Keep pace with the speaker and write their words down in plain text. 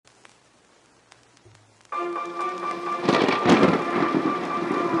Ladies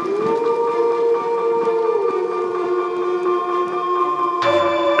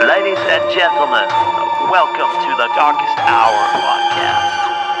and gentlemen, welcome to the Darkest Hour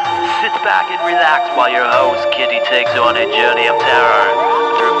podcast. Sit back and relax while your host, Kitty, takes you on a journey of terror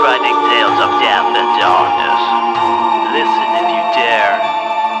through frightening tales of death and darkness. Listen if you dare.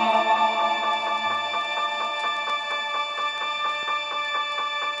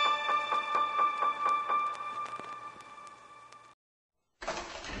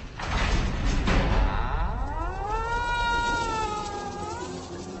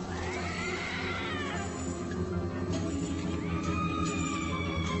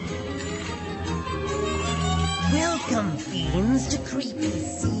 Welcome, fiends, to creepy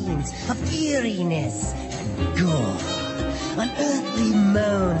scenes of eeriness and gore. Unearthly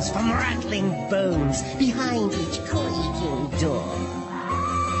moans from rattling bones behind each creaking door.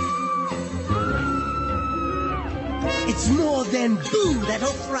 It's more than boo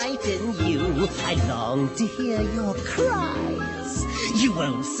that'll frighten you. I long to hear your cries. You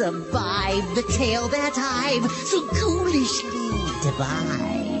won't survive the tale that I've so ghoulishly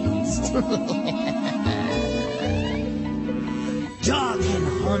devised. Dark and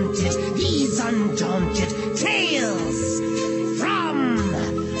haunted, these undaunted tales from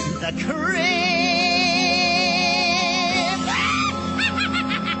the Crypt.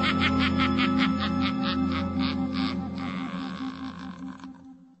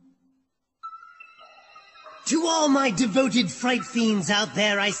 To all my devoted fright fiends out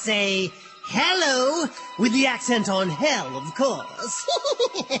there, I say hello, with the accent on hell, of course.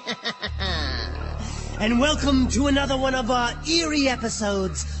 And welcome to another one of our eerie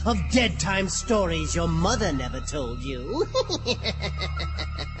episodes of Dead Time Stories Your Mother Never Told You.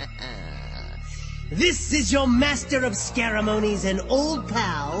 This is your master of ceremonies and old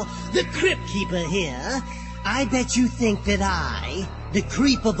pal, the Cryptkeeper here. I bet you think that I, the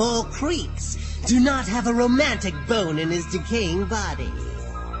creep of all creeps, do not have a romantic bone in his decaying body.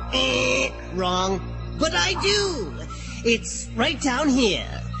 Wrong. But I do. It's right down here.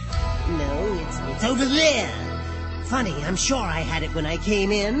 No, it's over there. Funny, I'm sure I had it when I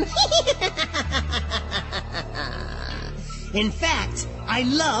came in. In fact, I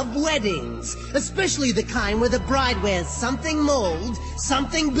love weddings, especially the kind where the bride wears something mold,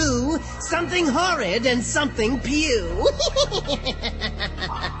 something boo, something horrid, and something pew.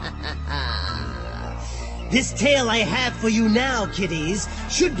 This tale I have for you now, kiddies,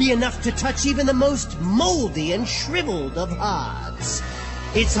 should be enough to touch even the most moldy and shriveled of hearts.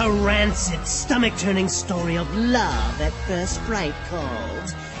 It's a rancid, stomach-turning story of love at first fright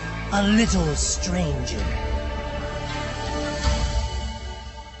called A Little Stranger.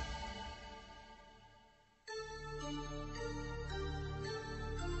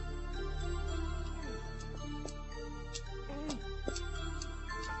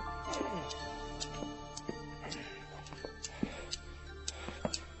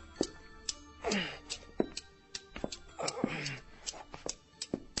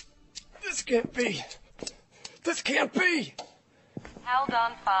 This can't be!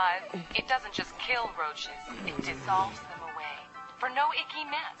 Haldon 5, it doesn't just kill roaches, it dissolves them away. For no icky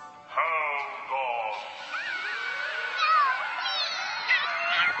mess. Haldon!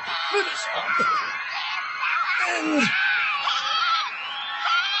 Finish up! End!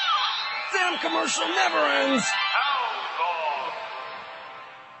 Damn commercial never ends!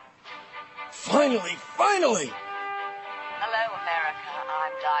 Haldon! Finally! Hello, America.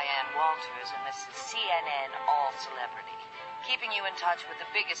 I'm Diane Walters, and this is CNN All Celebrity, keeping you in touch with the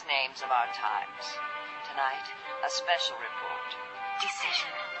biggest names of our times. Tonight, a special report. Decision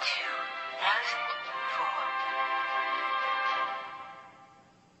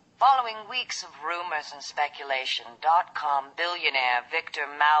 2004. Following weeks of rumors and speculation, .com billionaire Viktor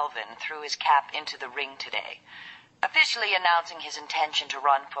Malvin threw his cap into the ring today, officially announcing his intention to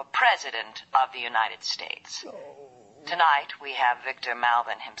run for President of the United States. Tonight, we have Viktor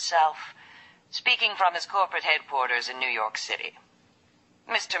Malvin himself, speaking from his corporate headquarters in New York City.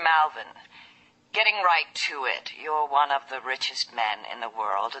 Mr. Malvin, getting right to it, you're one of the richest men in the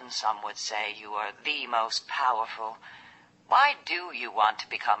world, and some would say you are the most powerful. Why do you want to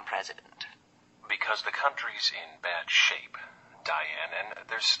become president? Because the country's in bad shape, Diane, and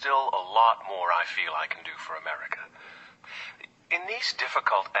there's still a lot more I feel I can do for America. In these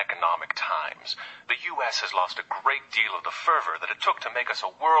difficult economic times, the U.S. has lost a great deal of the fervor that it took to make us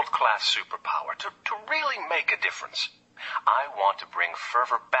a world-class superpower, to really make a difference. I want to bring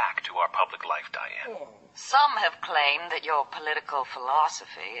fervor back to our public life, Diane. Some have claimed that your political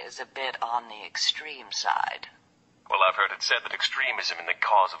philosophy is a bit on the extreme side. Well, I've heard it said that extremism in the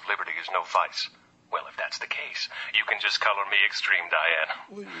cause of liberty is no vice. Well, if that's that's the case. You can just color me extreme, Diane.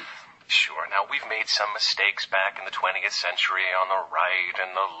 Please. Sure, now we've made some mistakes back in the 20th century on the right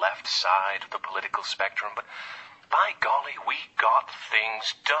and the left side of the political spectrum, but by golly, we got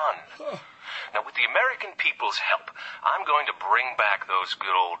things done. Now, with the American people's help, I'm going to bring back those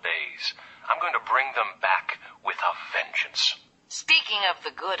good old days. I'm going to bring them back with a vengeance. Speaking of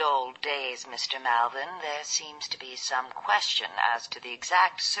the good old days, Mr. Malvin, there seems to be some question as to the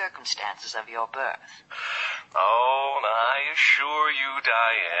exact circumstances of your birth. Oh, I assure you,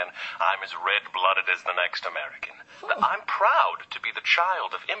 Diane, I'm as red-blooded as the next American. I'm proud to be the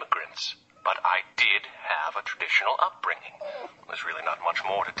child of immigrants, but I did have a traditional upbringing. There's really not much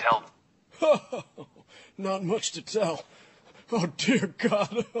more to tell. Not much to tell. Oh, dear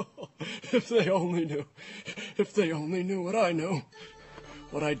God. If they only knew. If they only knew what I know.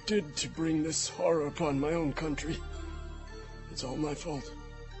 What I did to bring this horror upon my own country. It's all my fault.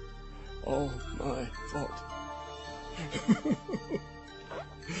 All my fault.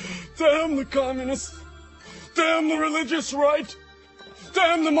 Damn the communists. Damn the religious right.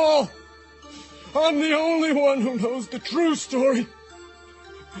 Damn them all. I'm the only one who knows the true story.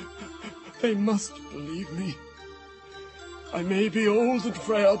 They must believe me. I may be old and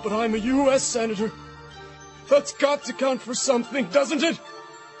frail, but I'm a U.S. Senator. That's got to count for something, doesn't it?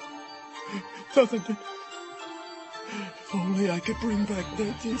 Doesn't it? If only I could bring back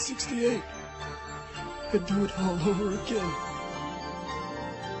 1968 and do it all over again.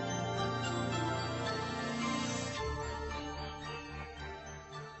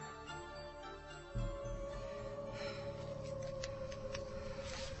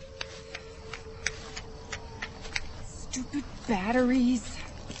 Stupid batteries.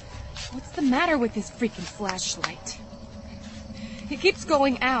 What's the matter with this freaking flashlight? It keeps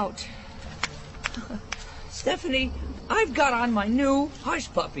going out. Stephanie, I've got on my new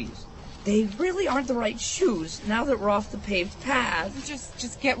hush puppies. They really aren't the right shoes now that we're off the paved path.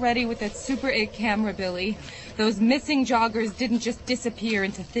 Just get ready with that Super 8 camera, Billy. Those missing joggers didn't just disappear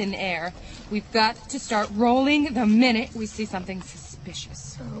into thin air. We've got to start rolling the minute we see something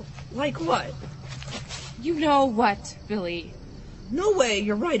suspicious. Like what? You know what, Billy? No way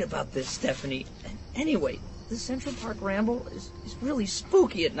you're right about this, Stephanie. Anyway, the Central Park Ramble is really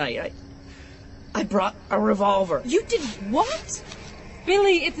spooky at night. I brought a revolver. You did what?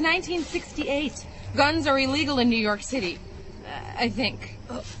 Billy, it's 1968. Guns are illegal in New York City. I think.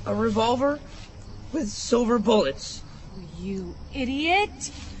 A revolver with silver bullets. You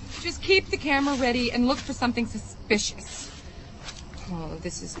idiot. Just keep the camera ready and look for something suspicious. Oh,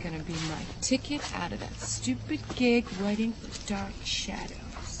 this is gonna be my ticket out of that stupid gig writing for Dark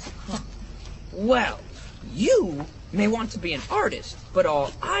Shadows. Well, you may want to be an artist, but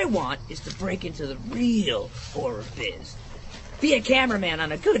all I want is to break into the real horror biz. Be a cameraman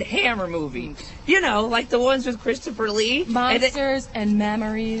on a good Hammer movie. You know, like the ones with Christopher Lee. Monsters and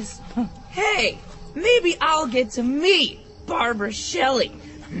memories. Hey, maybe I'll get to meet Barbara Shelley.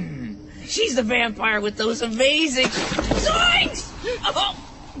 She's the vampire with those amazing... Zoinks!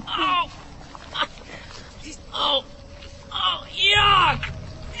 Oh, yuck!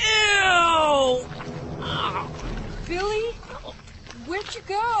 Ew! Billy? Where'd you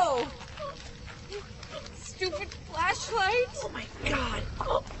go? Stupid flashlight?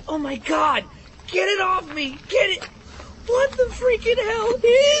 Oh my God! Get it off me! Get it! What the freaking hell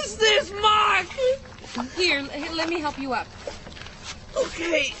is this, Mock? Here, let me help you up.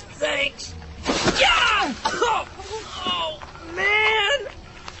 Okay, thanks. Yeah! Oh, man!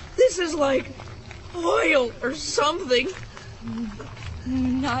 This is like oil or something.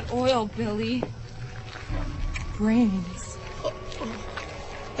 Not oil, Billy. Brains.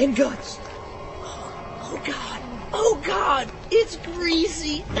 And guts. Oh God! It's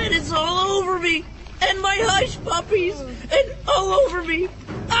greasy and it's all over me. And my hush puppies and all over me.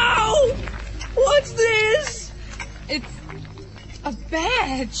 Ow! What's this? It's a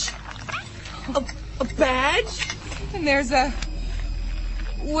badge. A badge? And there's a...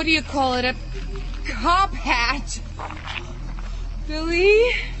 what do you call it? A cop hat.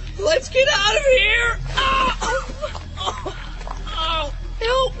 Billy? Let's get out of here! Oh,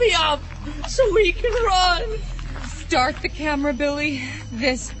 help me up so we can run. Start the camera, Billy.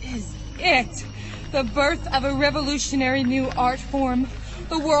 This is it. The birth of a revolutionary new art form.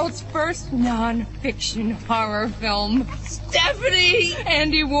 The world's first non-fiction horror film. Stephanie!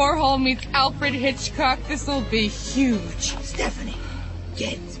 Andy Warhol meets Alfred Hitchcock. This'll be huge. Stephanie,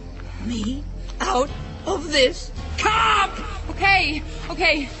 get me out of this cop! Okay.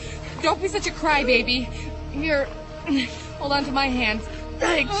 Don't be such a crybaby. Here, hold on to my hands.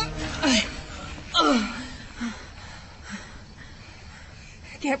 Thanks.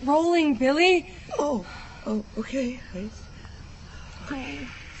 Get rolling, Billy. Oh, Oh, okay.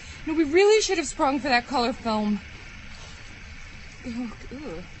 No, we really should have sprung for that color film.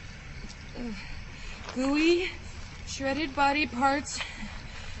 Gooey, shredded body parts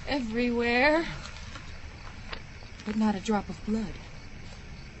everywhere. But not a drop of blood.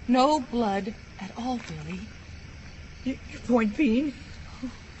 No blood at all, Billy. Your point being?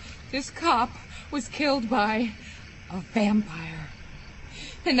 This cop was killed by a vampire.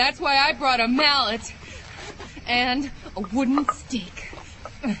 And that's why I brought a mallet and a wooden stake.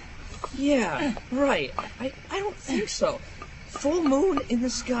 Yeah, right. I don't think so. Full moon in the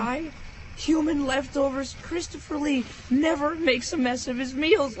sky, human leftovers. Christopher Lee never makes a mess of his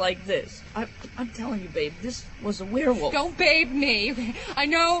meals like this. I'm telling you, babe, this was a werewolf. Don't babe me. Okay? I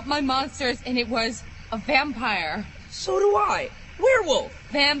know my monsters, and it was a vampire. So do I. Werewolf.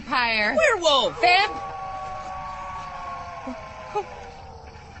 Vampire. Werewolf. Oh.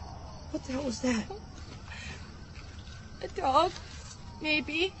 What the hell was that? A dog,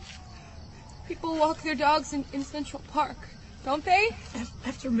 maybe. People walk their dogs in Central Park, don't they?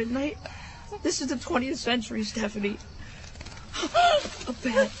 After midnight? This is the 20th century, Stephanie. A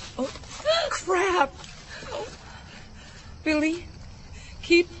bat. Oh, crap. Billy,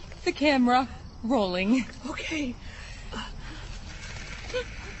 keep the camera rolling. Okay.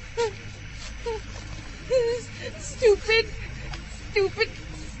 Stupid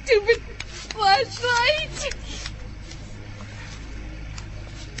flashlight.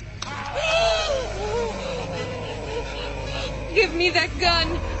 Give me that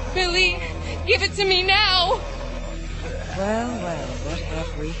gun, Billy. Give it to me now. Well, what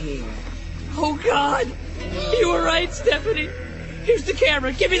have we here? Oh, God. You were right, Stephanie. Here's the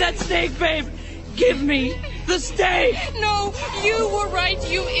camera. Give me that stake, babe. Give me the stake. No, you were right,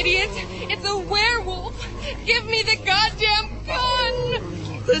 you idiot. It's a werewolf. Give me the goddamn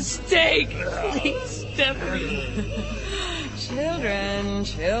gun. The stake. Please, Stephanie. Children.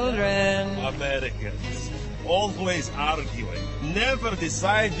 Americans. Always arguing. Never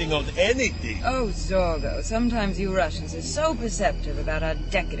deciding on anything. Oh, Zorgo, sometimes you Russians are so perceptive about our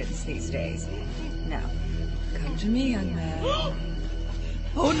decadence these days. Now, come to me, young man.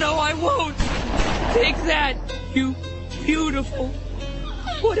 Oh, no, I won't. Take that, you beautiful,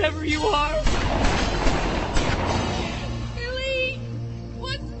 whatever you are. Billy,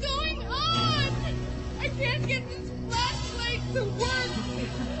 what's going on? I can't get this flashlight to work.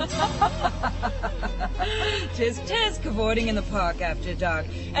 Tis cavorting in the park after dark,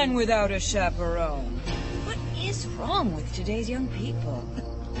 and without a chaperone. What is wrong with today's young people?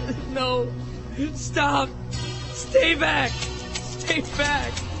 No, stop. Stay back. Stay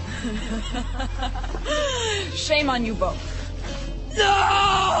back. Shame on you both.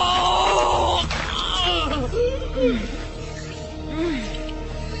 No!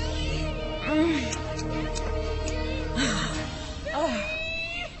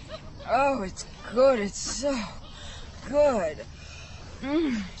 Oh, it's good. It's so good.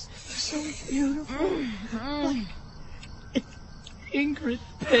 So beautiful. It's Ingrid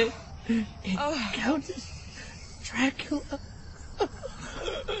Pitt. It's Countess Dracula.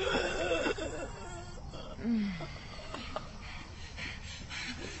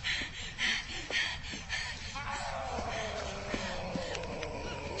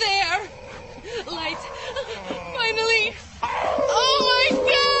 There! Light! Finally! Oh my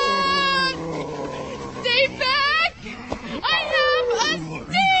God! Stay back! I have a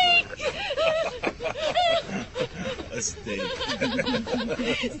stake! A stake.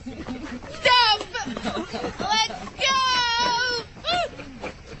 Stop! Let's go!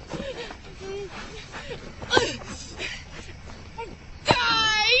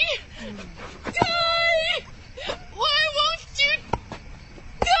 Die! Die! Why won't you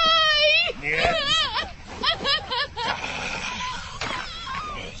die? Yes.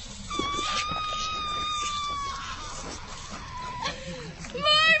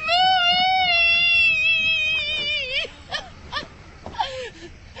 My movie!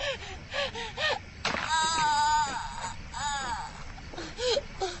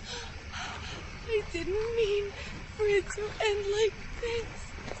 I didn't mean for it to end like this.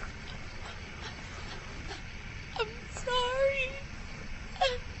 I'm sorry.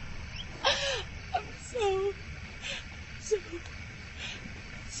 I'm so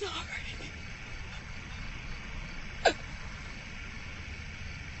sorry.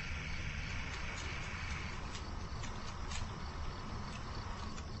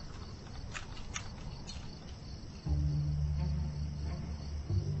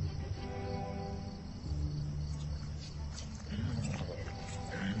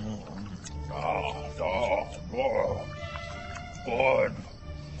 Good.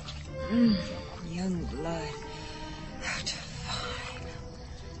 young blood. How divine.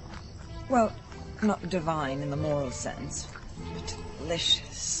 Well, not divine in the moral sense, but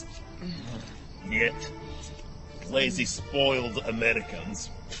delicious. Yet, lazy, spoiled Americans.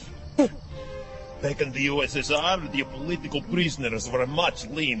 Back in the USSR, the political prisoners were much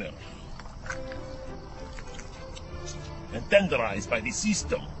leaner. And tenderized by the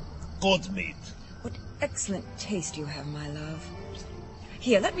system. Good meat. What excellent taste you have, my love.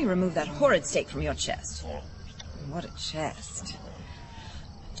 Here, let me remove that horrid steak from your chest. Oh. What a chest.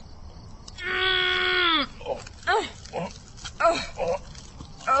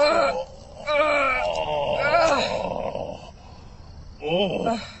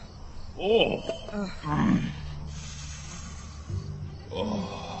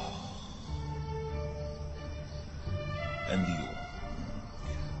 And you?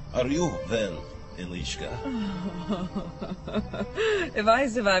 Are you well, Elicia? If I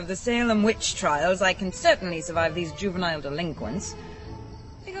survive the Salem witch trials, I can certainly survive these juvenile delinquents.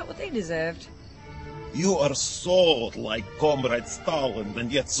 They got what they deserved. You are so like Comrade Stalin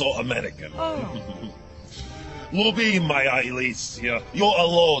and yet so American. Oh. Lubi, my Elicia, you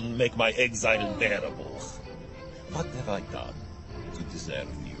alone make my exile bearable. What have I done to deserve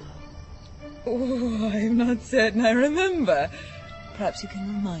you? Oh, I'm not certain I remember. Perhaps you can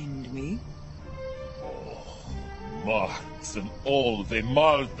remind me. Marx and all the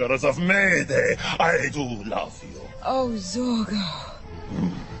martyrs of Mayday, I do love you. Oh, Zorgo.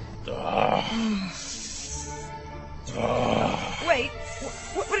 Wait,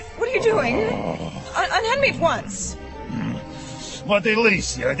 what are you doing? Unhand me at once. But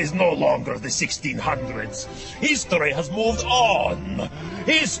Elicia, it is no longer the 1600s. History has moved on.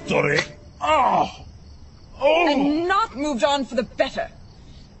 History... And not moved on for the better.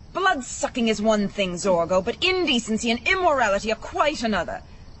 Blood-sucking is one thing, Zorgo, but indecency and immorality are quite another.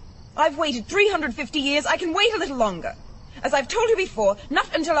 I've waited 350 years, I can wait a little longer. As I've told you before,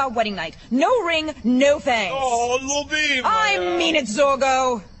 not until our wedding night. No ring, no thanks. Oh, Lubim! I mean it,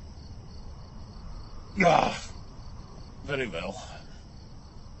 Zorgo! Ah, very well.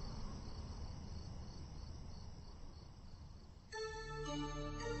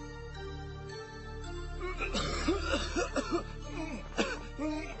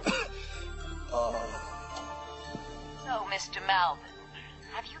 So, Mr. Malvin,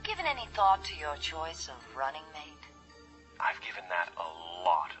 have you given any thought to your choice of running mate? I've given that a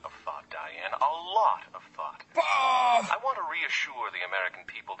lot of thought, Diane. A lot of thought. I want to reassure the American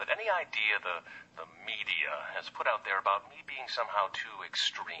people that any idea the media has put out there about me being somehow too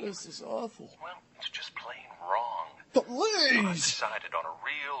extreme... This is awful. Well, it's just plain wrong. Please! I decided on a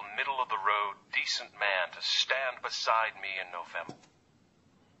real, middle-of-the-road, decent man to stand beside me in November.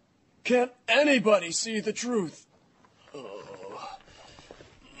 Can't anybody see the truth? New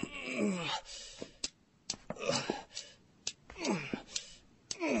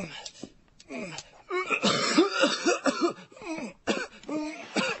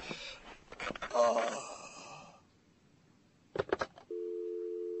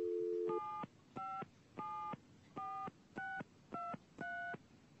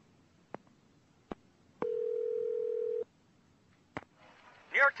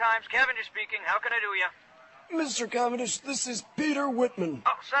York Times, Cavendish speaking. How can I do you? Mr. Cavendish, this is Peter Whitman.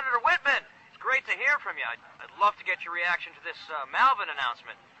 Oh, Senator Whitman. It's great to hear from you. I'd love to get your reaction to this Malvin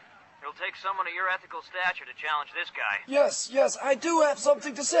announcement. It'll take someone of your ethical stature to challenge this guy. Yes, I do have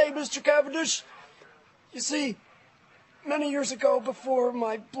something to say, Mr. Cavendish. You see, many years ago, before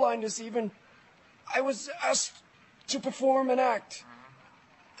my blindness even, I was asked to perform an act.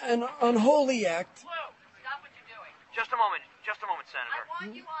 An unholy act. Lou, stop what you're doing. Just a moment, Senator. I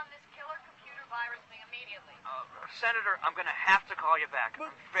want you on this killer computer virus thing immediately. Senator, I'm going to have to call you back.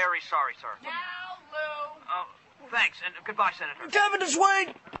 I'm very sorry, sir. Now, Lou. Thanks, and goodbye, Senator. Cavendish,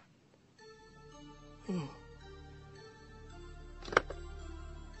 wait!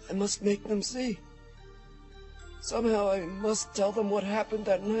 I must make them see. Somehow I must tell them what happened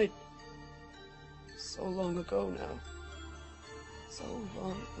that night. So long ago now. So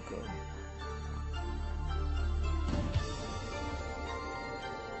long ago.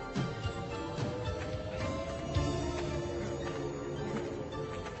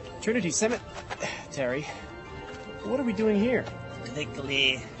 Trinity Cemetery. What are we doing here?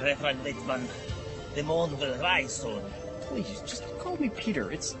 Quickly, Reverend Whitman. The moon will rise soon. Please, just call me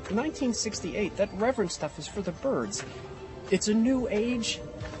Peter. It's 1968. That reverend stuff is for the birds. It's a new age.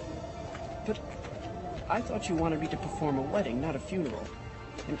 But I thought you wanted me to perform a wedding, not a funeral.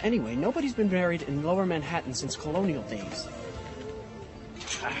 And anyway, nobody's been married in Lower Manhattan since colonial days.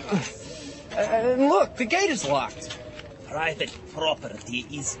 And look, the gate is locked. Private property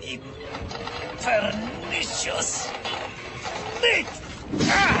is a pernicious thing.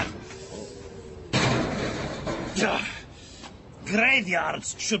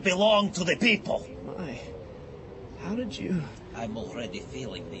 Graveyards should belong to the people. My, how did you... I'm already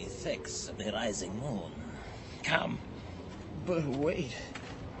feeling the effects of the rising moon. Come. But wait,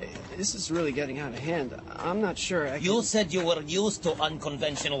 this is really getting out of hand. I'm not sure I can... You said you were used to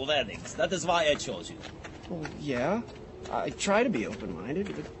unconventional weddings. That is why I chose you. Well, yeah. I try to be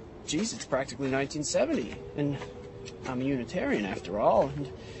open-minded, but geez, it's practically 1970. And I'm a Unitarian after all.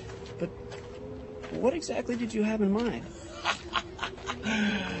 But what exactly did you have in mind?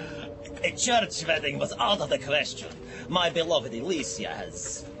 A church wedding was out of the question. My beloved Elicia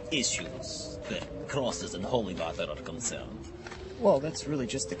has issues where crosses and holy water are concerned. Well, that's really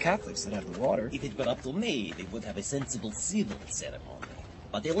just the Catholics that have the water. If it were up to me, they would have a sensible civil ceremony.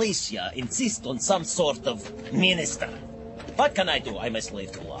 But Elicia insists on some sort of minister. What can I do? I'm a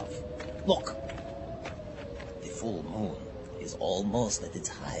slave to love. Look, the full moon is almost at its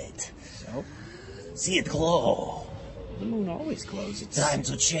height. So? See it glow. The moon always glows. It's time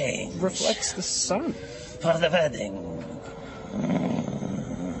to change. Reflects the sun. For the wedding.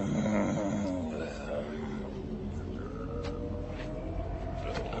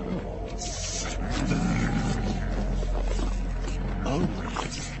 Oh my God.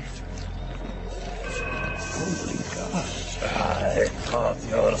 I thought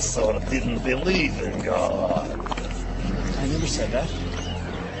your sword didn't believe in God. I never said that.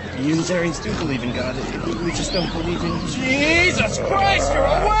 Unitarians do believe in God. We just don't believe in... Jesus Christ, you're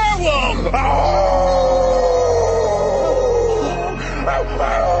a werewolf!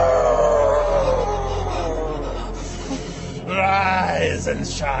 Rise and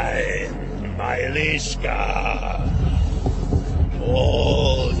shine, my Elicia.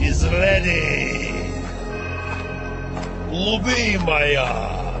 All is ready.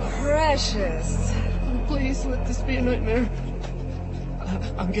 Lubimaya. Precious. Please let this be a nightmare.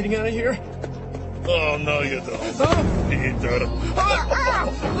 I'm getting out of here. Oh, no, you don't. Peter.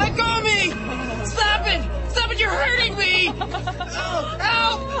 Let go of me! Stop it! Stop it! You're hurting me! Help!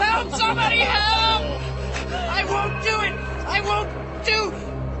 Help! Somebody help! I won't do it! I won't do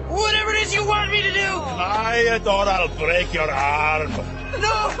whatever it is you want me to do! I thought I'll break your arm.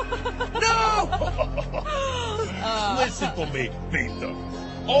 No! No! Listen to me, Peter.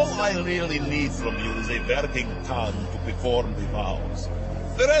 All I really need from you is a working tongue to perform the vows.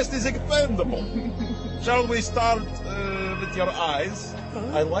 The rest is expendable. Shall we start with your eyes?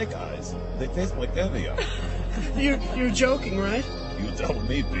 I like eyes. They taste like caviar. You're joking, right? You tell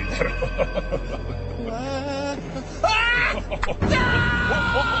me, Peter.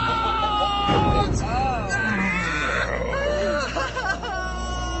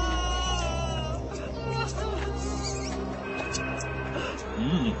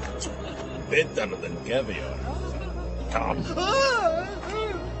 Better than caviar. Come.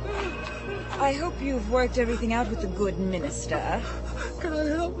 I hope you've worked everything out with the good minister. God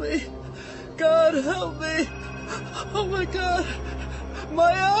help me. God help me. Oh my God.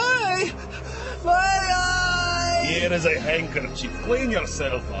 My eye. My eye. Here is a handkerchief. Clean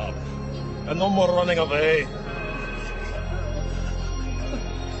yourself up. And no more running away.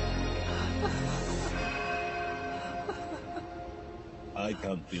 I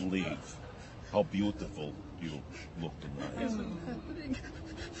can't believe how beautiful you look tonight. It isn't happening.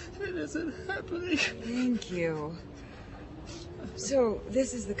 It isn't happening. Thank you. So,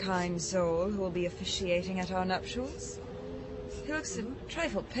 this is the kind soul who will be officiating at our nuptials? He looks a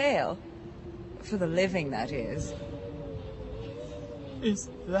trifle pale. For the living, that is. Is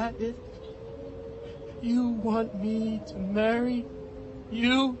that it? You want me to marry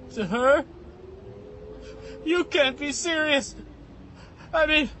you to her? You can't be serious. I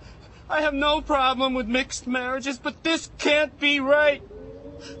mean, I have no problem with mixed marriages, but this can't be right.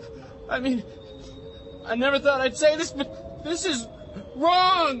 I mean, I never thought I'd say this, but this is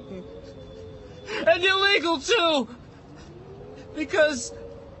wrong. And illegal, too. Because,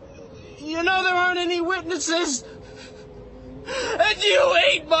 you know, there aren't any witnesses. And you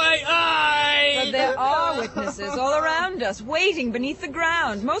ate my eye! But there are witnesses all around us, waiting beneath the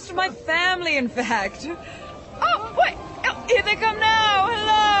ground. Most of my family, in fact. Oh, wait! Oh, here they come now!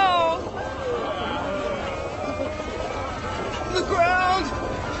 Hello! The ground,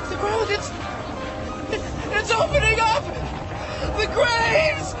 it's opening up! The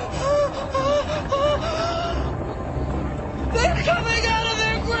graves! They're coming out of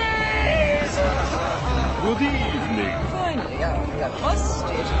their graves! Good evening. Finally, we got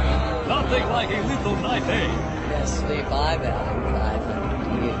busted. Nothing like a little night, eh? Best sleep I've had in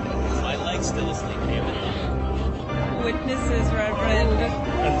 500 years. My leg's still asleep, damn it. witnesses, Reverend.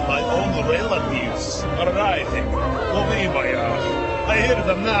 And my own relatives arriving. Olivia, I hear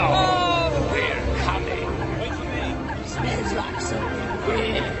them now. Oh, we're coming. Wait for me. Smells like something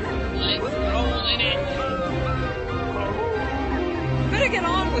weird. Let's roll in it. Better get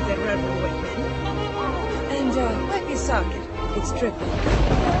on with it, Reverend Whitman. And, wipe your socket. It's dripping.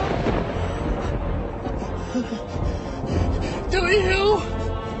 Do you?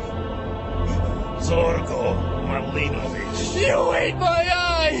 Zorgo Malinovich. You ate my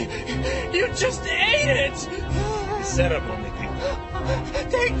eye! You just ate it! Ceremony people.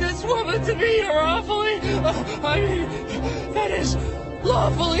 Take this woman to be your awfully, that is,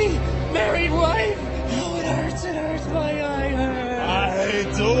 lawfully married wife. Oh, it hurts, my eye hurts. I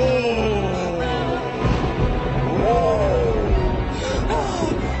do. Oh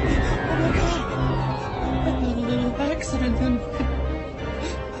my God. I had a little accident and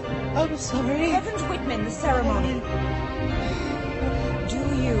I'm sorry. Reverend Whitman, the ceremony. Do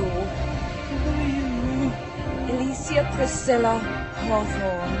you, Elicia Priscilla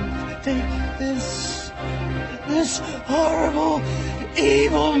Hawthorne, take this horrible,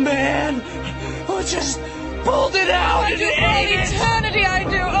 evil man who just pulled it out I and do for ate all it. eternity, I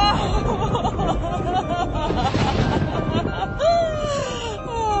do. Oh.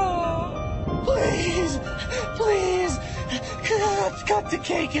 Please, cut the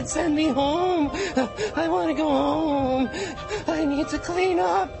cake and send me home. I want to go home. I need to clean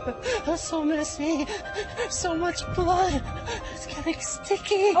up. I'm so messy. So much blood. It's getting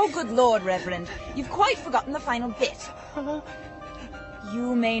sticky. Oh, good Lord, Reverend. You've quite forgotten the final bit.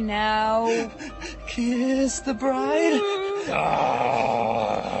 You may now... kiss the bride.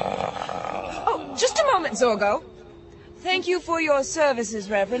 Oh, just a moment, Zorgo. Thank you for your services,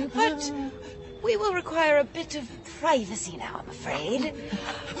 Reverend, but we will require a bit of privacy now, I'm afraid.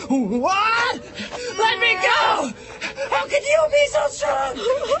 What? Let me go! How can you be so strong?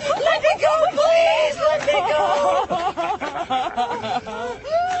 Let me go, please! Let me go!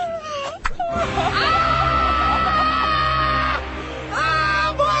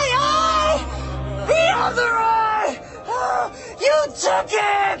 My eye! The other eye! You took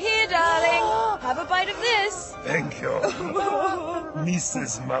it! Here, darling. Have a bite of this. Thank you.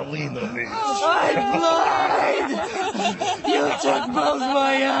 Mrs. Malinovich. I'm blind! You took both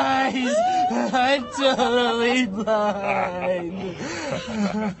my eyes! I'm totally blind!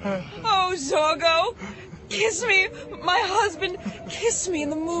 Oh, Zorgo. Kiss me, my husband. Kiss me in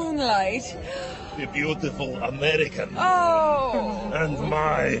the moonlight. The beautiful American. Oh. And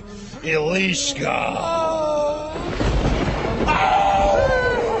my Elicia.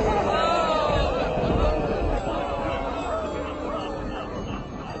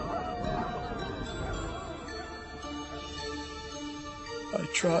 I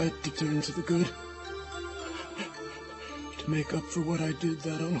tried to turn to the good, to make up for what I did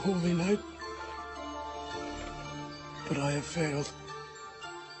that unholy night, but I have failed.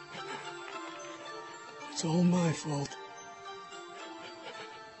 It's all my fault.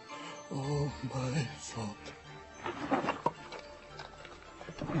 All my fault.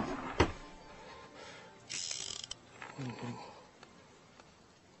 Oh,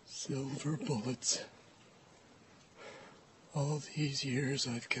 silver bullets. All these years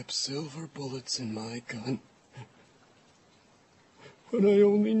I've kept silver bullets in my gun. When I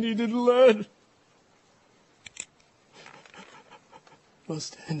only needed lead.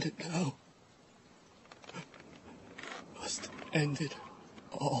 Must end it now. Must end it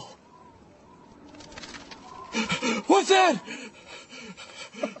all. What's that?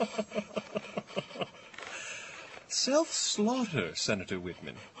 Self-slaughter, Senator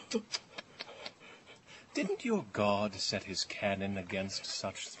Whitman. Didn't your God set his cannon against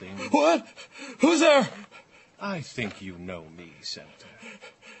such things? What? Who's there? I think you know me, Senator.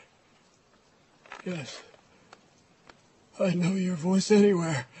 Yes. I know your voice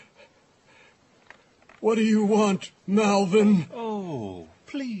anywhere. What do you want, Malvin? Oh,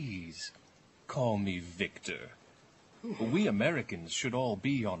 please. Call me Victor. We Americans should all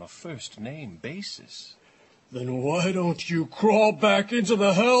be on a first-name basis. Then why don't you crawl back into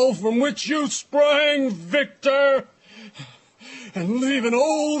the hell from which you sprang, Victor? And leave an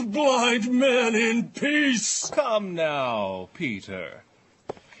old blind man in peace. Come now, Peter.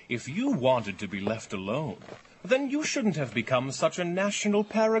 If you wanted to be left alone, then you shouldn't have become such a national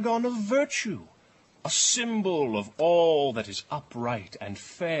paragon of virtue. A symbol of all that is upright and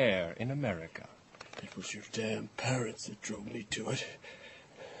fair in America. It was your damn parents that drove me to it.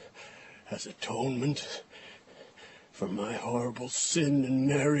 As atonement for my horrible sin in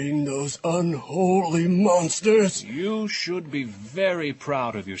marrying those unholy monsters. You should be very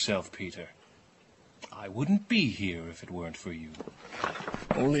proud of yourself, Peter. I wouldn't be here if it weren't for you.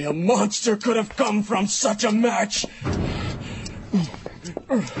 Only a monster could have come from such a match.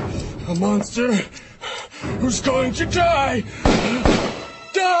 A monster who's going to die.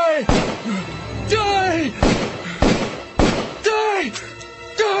 Die! Die! Die!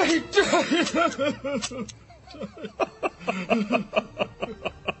 Die!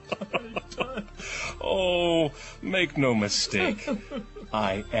 Oh, make no mistake.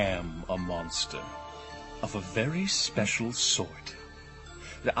 I am a monster. Of a very special sort.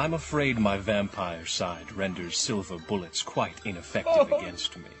 I'm afraid my vampire side renders silver bullets quite ineffective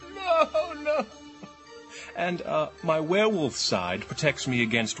against me. No! And my werewolf side protects me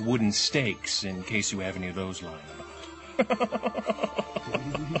against wooden stakes, in case you have any of those lying about.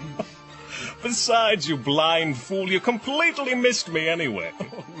 Besides, you blind fool, you completely missed me anyway.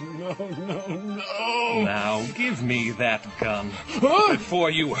 No. Now, give me that gun before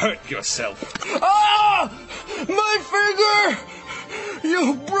you hurt yourself. Ah! My finger!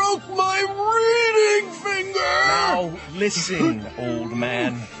 You broke my reading finger! Now, listen, old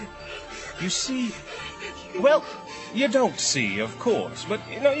man. You see... Well, you don't see, of course, but,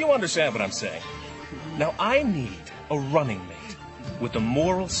 you understand what I'm saying. Now, I need a running mate with the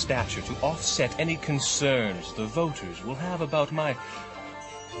moral stature to offset any concerns the voters will have about my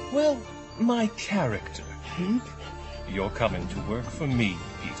character. You're coming to work for me,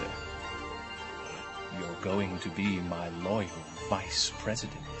 Peter. You're going to be my loyal vice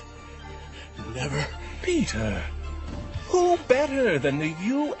president. Never. Peter, who better than the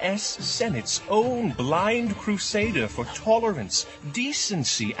U.S. Senate's own blind crusader for tolerance,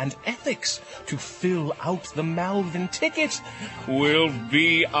 decency, and ethics to fill out the Malvin ticket will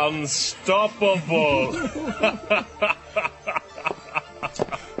be unstoppable.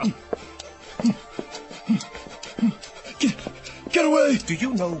 Get away! Do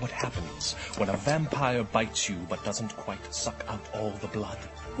you know what happens when a vampire bites you but doesn't quite suck out all the blood?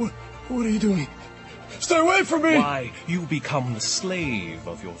 What are you doing? Stay away from me! Why, you become the slave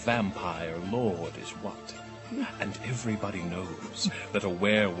of your vampire lord is what. And everybody knows that a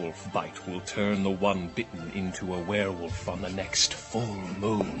werewolf bite will turn the one bitten into a werewolf on the next full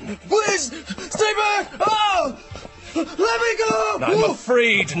moon. Please! Stay back! Oh! Let me go! I'm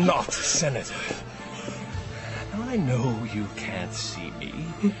afraid not, Senator. I know you can't see me,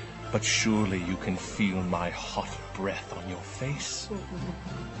 but surely you can feel my hot breath on your face.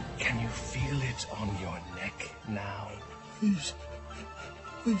 Can you feel it on your neck now? Please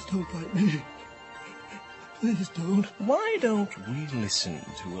don't bite me. Please don't. Why don't we listen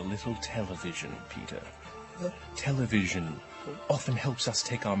to a little television, Peter? Television often helps us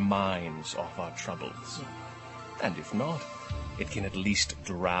take our minds off our troubles. And if not, it can at least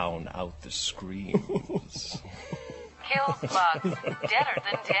drown out the screams. Kills bugs, deader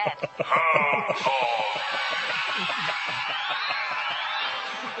than dead.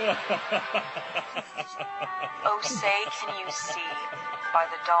 Oh, say, can you see by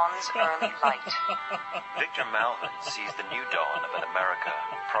the dawn's early light? Viktor Malvin sees the new dawn of an America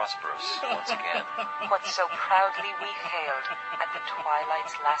prosperous once again. What so proudly we hailed at the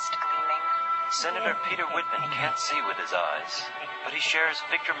twilight's last gleaming. Senator Peter Whitman can't see with his eyes, but he shares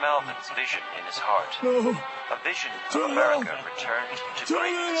Viktor Malvin's vision in his heart. No. A vision of America returned to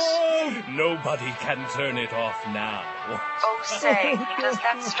greatness. Nobody can turn it off now. Oh, say, does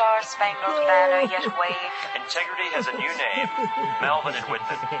that star-spangled banner yet wave? Integrity has a new name, Malvin and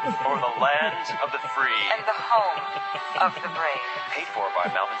Whitman, for the land of the free. And the home of the brave. Paid for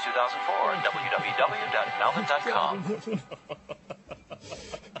by Malvin 2004, www.malvin.com.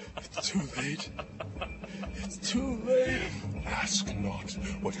 It's too late. It's too late. Ask not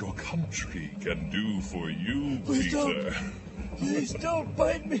what your country can do for you, Please Peter. Please don't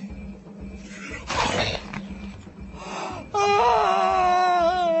bite me.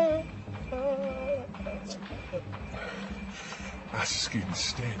 Ask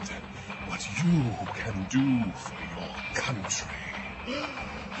instead what you can do for your country.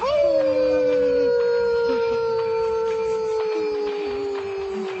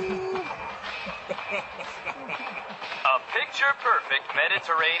 A picture-perfect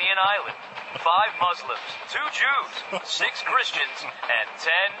Mediterranean island. 5 Muslims, 2 Jews, 6 Christians, and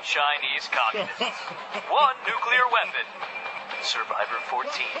 10 Chinese communists. 1 nuclear weapon. Survivor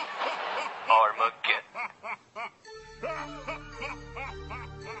 14. Armageddon.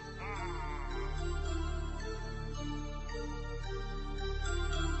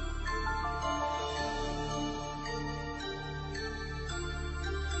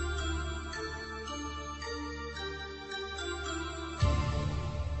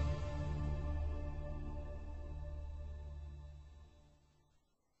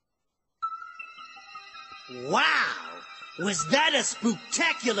 Wow! Was that a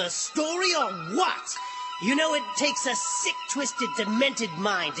spooktacular story or what? You know, it takes a sick, twisted, demented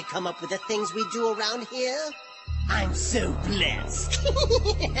mind to come up with the things we do around here. I'm so blessed.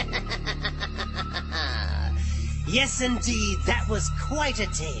 Yes, indeed, that was quite a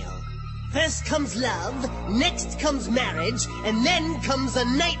tale. First comes love, next comes marriage, and then comes a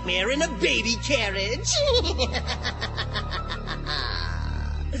nightmare in a baby carriage.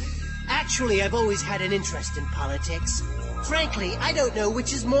 Actually, I've always had an interest in politics. Frankly, I don't know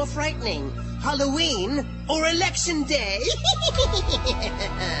which is more frightening, Halloween or Election Day.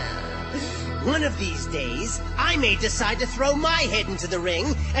 One of these days, I may decide to throw my head into the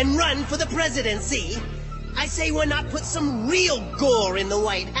ring and run for the presidency. I say why not put some real gore in the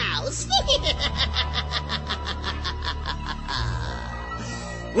White House?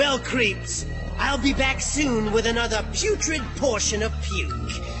 Well, creeps, I'll be back soon with another putrid portion of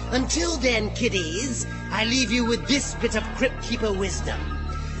puke. Until then, kiddies, I leave you with this bit of Cryptkeeper wisdom.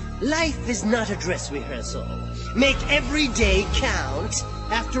 Life is not a dress rehearsal. Make every day count.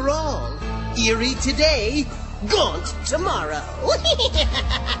 After all, eerie today, gaunt tomorrow.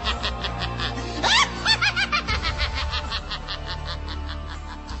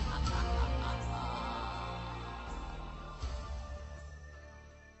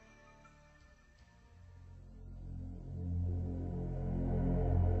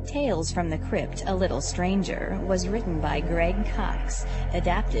 Tales from the Crypt, A Little Stranger, was written by Greg Cox,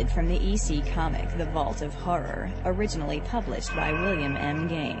 adapted from the EC comic The Vault of Horror, originally published by William M.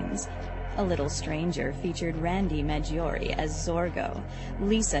 Gaines. A Little Stranger featured Randy Maggiore as Zorgo,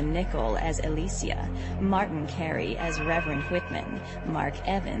 Lisa Nicole as Elicia, Martin Carey as Reverend Whitman, Mark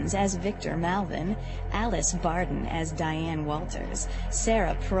Evans as Viktor Malvin, Alice Barden as Diane Walters,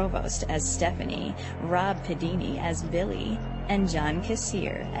 Sarah Provost as Stephanie, Rob Pedini as Billy, and John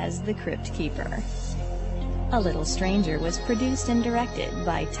Kassir as the Cryptkeeper. A Little Stranger was produced and directed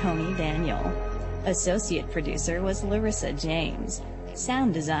by Tony Daniel. Associate producer was Larissa James.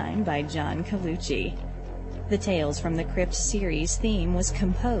 Sound design by John Colucci. The Tales from the Crypt series theme was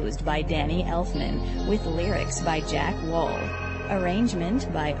composed by Danny Elfman, with lyrics by Jack Wohl.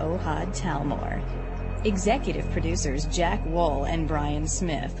 Arrangement by Ohad Talmor. Executive producers Jack Wohl and Brian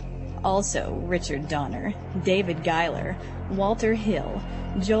Smith. Also Richard Donner, David Geiler, Walter Hill,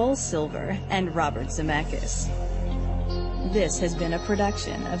 Joel Silver, and Robert Zemeckis. This has been a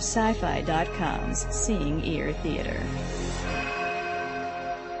production of Sci-Fi.com's Seeing Ear Theater.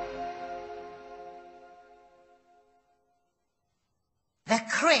 The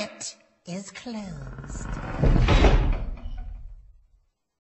crypt is closed.